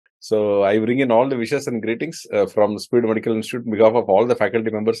So I bring in all the wishes and greetings from Speed Medical Institute on behalf of all the faculty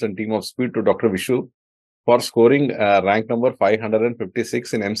members and team of Speed to Dr. Vishu for scoring rank number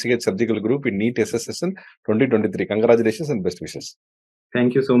 556 in MCH surgical group in NEET SSSN 2023. Congratulations and best wishes.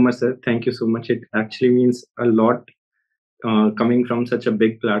 Thank you so much, sir. Thank you so much. It actually means a lot coming from such a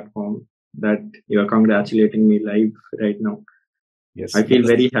big platform that you are congratulating me live right now. Yes, I feel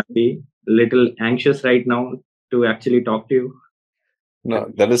very happy, little anxious right now to actually talk to you.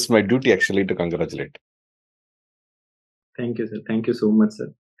 No, that is my duty actually to congratulate. Thank you, sir. Thank you so much,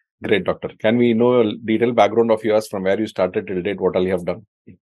 sir. Great, doctor. Can we know a detailed background of yours from where you started till date, what all you have done?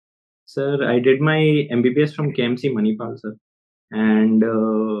 Sir, I did my MBBS from KMC Manipal, sir. And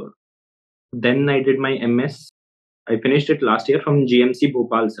then I did my MS. I finished it last year from GMC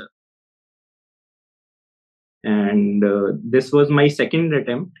Bhopal, sir. And this was my second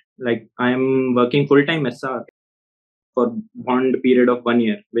attempt. Like, I'm working full-time SR for bond period of 1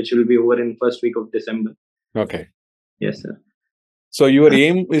 year, which will be over in first week of December. Okay. Yes, sir. So your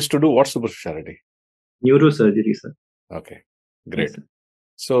aim is to do what super specialty? Neurosurgery, sir. Okay, great. Yes,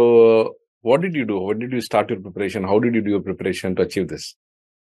 so what did you do? When did you start your preparation? How did you do your preparation to achieve this?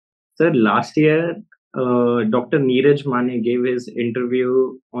 Sir, last year, Dr. Neeraj Mane gave his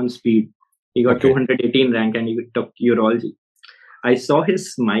interview on Speed. He got 218 rank and he took urology. I saw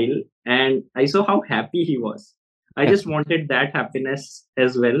his smile and I saw how happy he was. I just wanted that happiness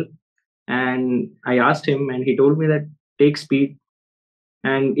as well. And I asked him and he told me that take Speed.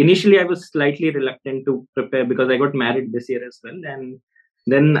 And initially I was slightly reluctant to prepare because I got married this year as well. And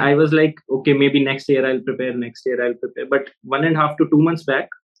then I was like, okay, maybe next year I'll prepare, next year I'll prepare. But 1.5 to 2 months back,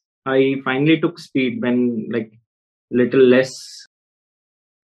 I finally took Speed when like little less,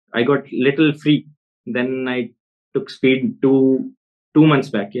 I got little free. Then I took Speed 2 months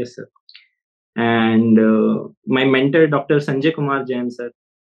back. Yes, sir. And my mentor, Dr. Sanjay Kumar Jain, sir.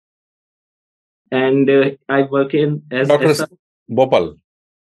 And I work in as Dr. Bhopal.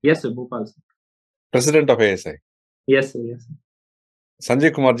 Yes, sir, Bhopal, sir. President of ASI. Yes, sir. Yes, sir.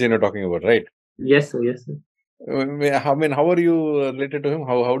 Sanjay Kumar Jain you're talking about, right? Yes, sir. Yes, sir. I mean, how are you related to him?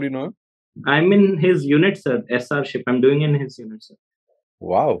 How do you know him? I'm in his unit, sir. SR ship. I'm doing in his unit, sir.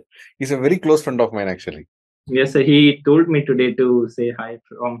 Wow. He's a very close friend of mine, actually. Yes, sir. He told me today to say hi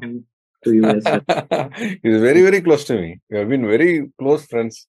from him to you as well. He's very, very close to me. We have been very close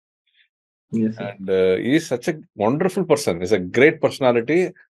friends. Yes, sir. And he is such a wonderful person. He's a great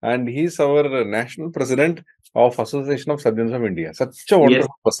personality. And he's our national president of Association of Surgeons of India. Such a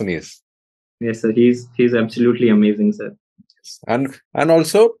wonderful person he is. Yes, sir. He's absolutely amazing, sir. And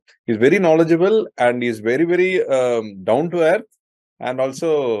also, he's very knowledgeable and he's very, very down to earth and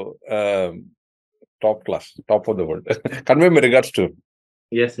also top class, top of the world. Convey my regards to him.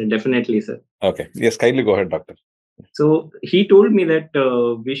 Yes, sir, definitely, sir. Okay. Yes, kindly go ahead, doctor. So he told me that,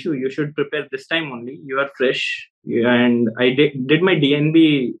 Vishu, you should prepare this time only. You are fresh. And I did my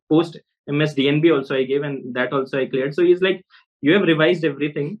DNB, post MS DNB also I gave, and that also I cleared. So he's like, you have revised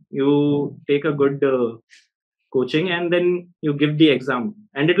everything. You take a good coaching and then you give the exam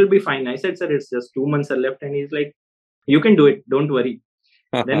and it will be fine. I said, sir, it's just 2 months are left. And he's like, you can do it. Don't worry.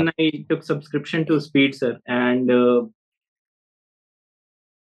 Then I took subscription to Speed, sir. And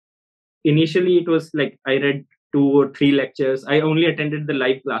initially it was like I read 2 or 3 lectures. I only attended the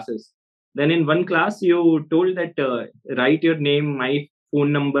live classes. Then in one class, you told that write your name, my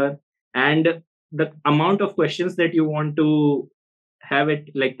phone number, and the amount of questions that you want to have it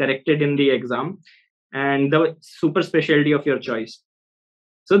like corrected in the exam, and the super specialty of your choice.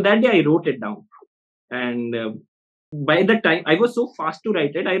 So that day I wrote it down. And by the time I was so fast to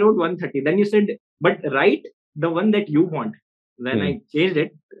write it, I wrote 130. Then you said, but write the one that you want. Then I changed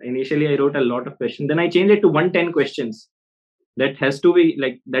it. Initially, I wrote a lot of questions. Then I changed it to 110 questions. That has to be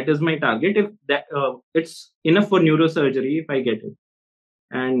like, that is my target. If that it's enough for neurosurgery, if I get it.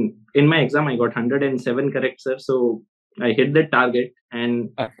 And in my exam, I got 107 correct, sir. So I hit the target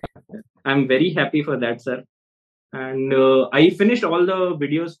and I'm very happy for that, sir. And I finished all the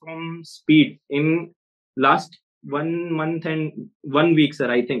videos from Speed in last 1 month and 1 week, sir,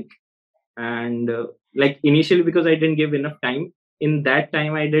 I think. And like initially, because I didn't give enough time, in that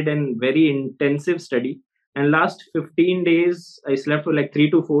time I did a very intensive study. And last 15 days, I slept for like 3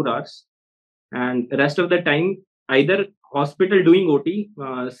 to 4 hours. And the rest of the time, either hospital doing OT,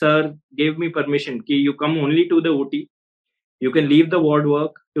 sir gave me permission, ki you come only to the OT. You can leave the ward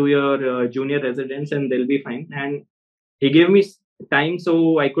work to your junior residents and they'll be fine. And he gave me time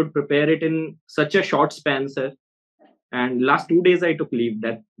so I could prepare it in such a short span, sir. And last 2 days I took leave.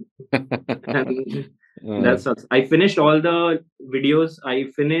 That's I finished all the videos. I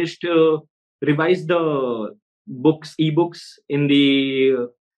finished revised the books, ebooks in the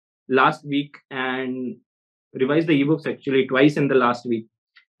last week and revised the ebooks actually twice in the last week.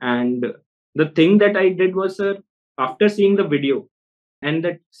 And the thing that I did was, sir, after seeing the video, and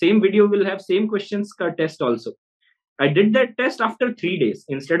that same video will have same questions ka test also, I did that test after 3 days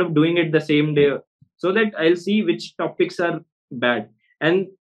instead of doing it the same day, so that I'll see which topics are bad. And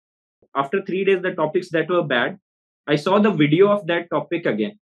after 3 days, the topics that were bad, I saw the video of that topic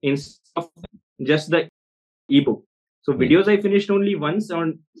again instead of just the ebook. So videos I finished only once.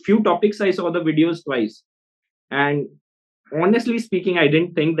 On few topics I saw the videos twice. And honestly speaking, I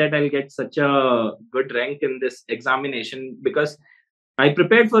didn't think that I'll get such a good rank in this examination, because I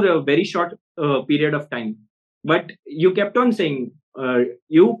prepared for a very short period of time. But you kept on saying,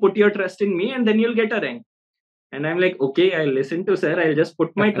 you put your trust in me and then you'll get a rank. And I'm like, okay, I'll listen to sir. I'll just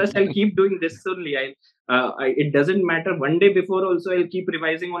put my trust. I'll keep doing this only. It doesn't matter. One day before also, I'll keep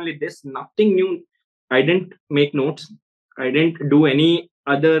revising only this. Nothing new. I didn't make notes. I didn't do any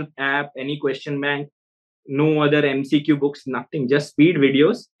other app, any question bank, no other MCQ books, nothing. Just speed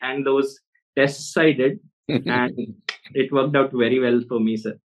videos and those tests I did. And it worked out very well for me,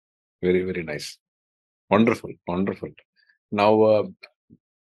 sir. Very, very nice. Wonderful, wonderful. Now,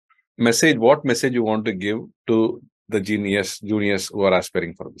 what message you want to give to the juniors who are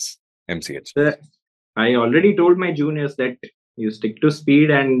aspiring for this MCH? Sir, I already told my juniors that you stick to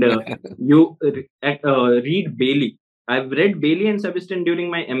speed and you read Bailey. I've read Bailey and Sebastian during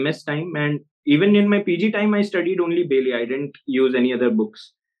my MS time, and even in my PG time, I studied only Bailey. I didn't use any other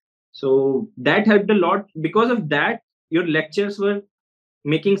books. So that helped a lot. Because of that, your lectures were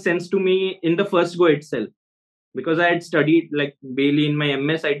making sense to me in the first go itself. Because I had studied like Bailey in my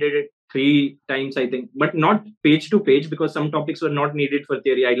MS, I did it 3 times, I think, but not page to page, because some topics were not needed for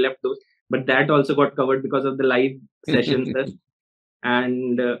theory. I left those, but that also got covered because of the live sessions.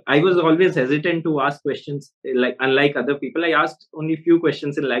 And I was always hesitant to ask questions. Like, unlike other people, I asked only few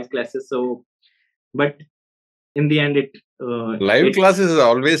questions in live classes. So, but in the end, live classes is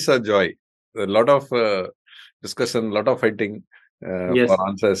always a joy. A lot of discussion, a lot of fighting yes, for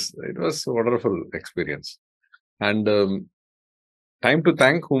answers. It was a wonderful experience. And time to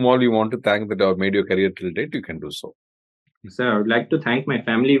thank whom all you want to thank that have made your career till date, you can do so. Sir, I would like to thank my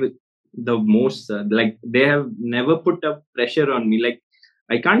family with the most, sir. Like, they have never put up pressure on me. Like,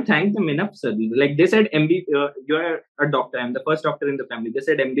 I can't thank them enough, sir. Like, they said, you're a doctor. I'm the first doctor in the family. They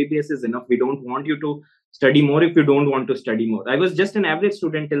said MBBS is enough. We don't want you to study more if you don't want to study more. I was just an average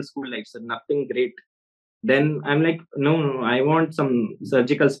student till school life, sir. Nothing great. Then I'm like, no, I want some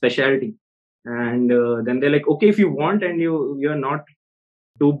surgical specialty. And then they're like, okay, if you want and you're not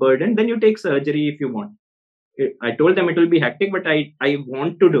too burdened, then you take surgery if you want. I told them it will be hectic, but I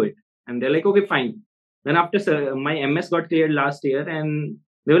want to do it. And they're like, okay, fine. Then after my MS got cleared last year, and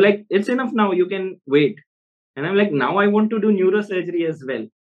they were like, it's enough now, you can wait. And I'm like, now I want to do neurosurgery as well.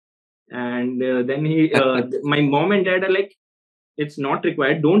 And then my mom and dad are like, it's not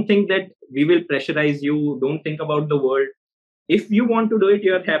required. Don't think that we will pressurize you. Don't think about the world. If you want to do it,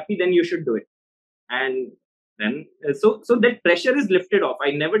 you're happy, then you should do it. And then so that pressure is lifted off.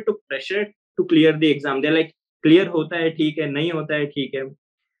 I never took pressure to clear the exam. They're like, clear hota hai, theek hai, nahi hota hai, theek hai.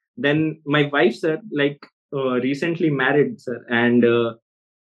 Then my wife, sir, like recently married, sir, and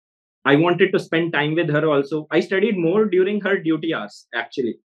I wanted to spend time with her also. I studied more during her duty hours,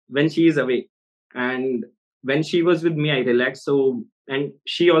 actually, when she is away. And when she was with me, I relaxed. So, and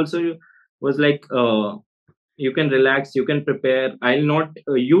she also was like, you can relax, you can prepare. I'll not,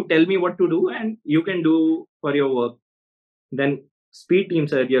 you tell me what to do and you can do for your work. Then speed team,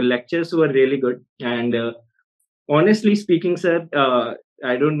 sir, your lectures were really good. And honestly speaking, sir,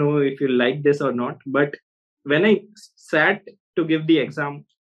 I don't know if you like this or not, but when I sat to give the exam,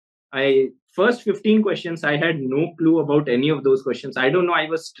 first 15 questions, I had no clue about any of those questions. I don't know. I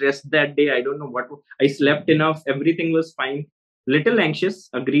was stressed that day. I don't know what. I slept enough. Everything was fine. Little anxious,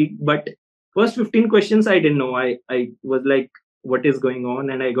 agreed. But first 15 questions, I didn't know. I was like, what is going on?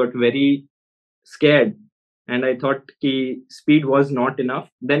 And I got very scared. And I thought speed was not enough.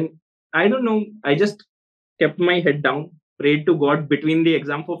 Then, I don't know. I just kept my head down, prayed to God between the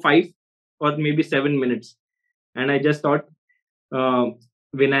exam for 5 or maybe 7 minutes. And I just thought,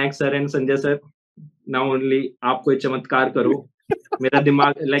 Vinayak sir and Sanjay sir, now only आप कोई चमत्कार करो. मेरा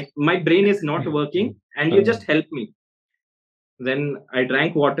दिमाग, like my brain is not working, and you just help me. Then I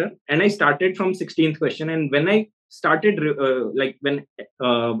drank water and I started from 16th question. And when I started, like when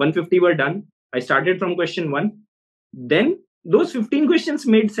 150 were done, I started from question 1. Then those 15 questions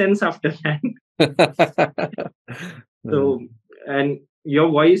made sense after that. So, and your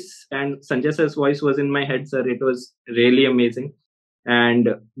voice and Sanjay sir's voice was in my head, sir. It was really amazing. And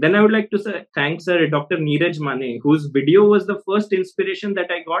then I would like to thank Sir Dr. Neeraj Mane, whose video was the first inspiration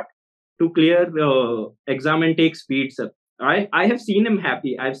that I got to clear exam and take speed, sir. I have seen him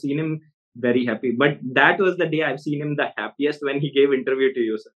happy. I've seen him very happy. But that was the day I've seen him the happiest, when he gave interview to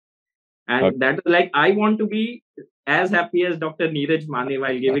you, sir. And that was like, I want to be as happy as Dr. Neeraj Mane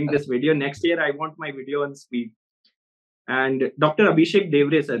while giving this video. Next year, I want my video on speed. And Dr. Abhishek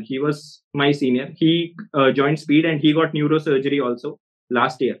Devre, sir, he was my senior. He joined speed and he got neurosurgery also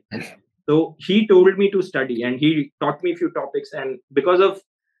last year. So he told me to study and he taught me a few topics. And because of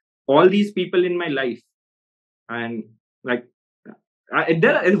all these people in my life, and like,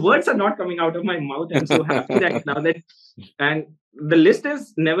 words are not coming out of my mouth. I'm so happy right now that, and the list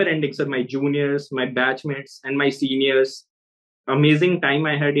is never ending. So my juniors, my batchmates, and my seniors, amazing time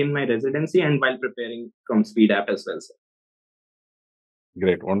I had in my residency and while preparing from Speed App as well, sir.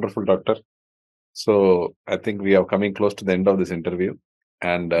 Great, wonderful, doctor. So I think we are coming close to the end of this interview,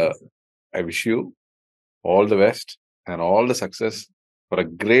 and I wish you all the best and all the success for a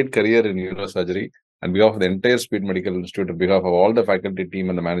great career in neurosurgery. And on behalf of the entire Speed Medical Institute, on behalf of all the faculty team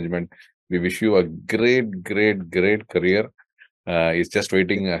and the management, we wish you a great career. It's just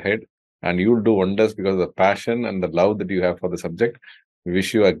waiting ahead, and you'll do wonders because of the passion and the love that you have for the subject. We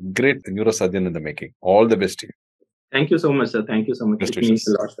wish you a great neurosurgeon in the making. All the best to you. Thank you so much, sir. Thank you so much. It means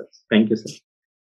a lot, sir. Thank you, sir.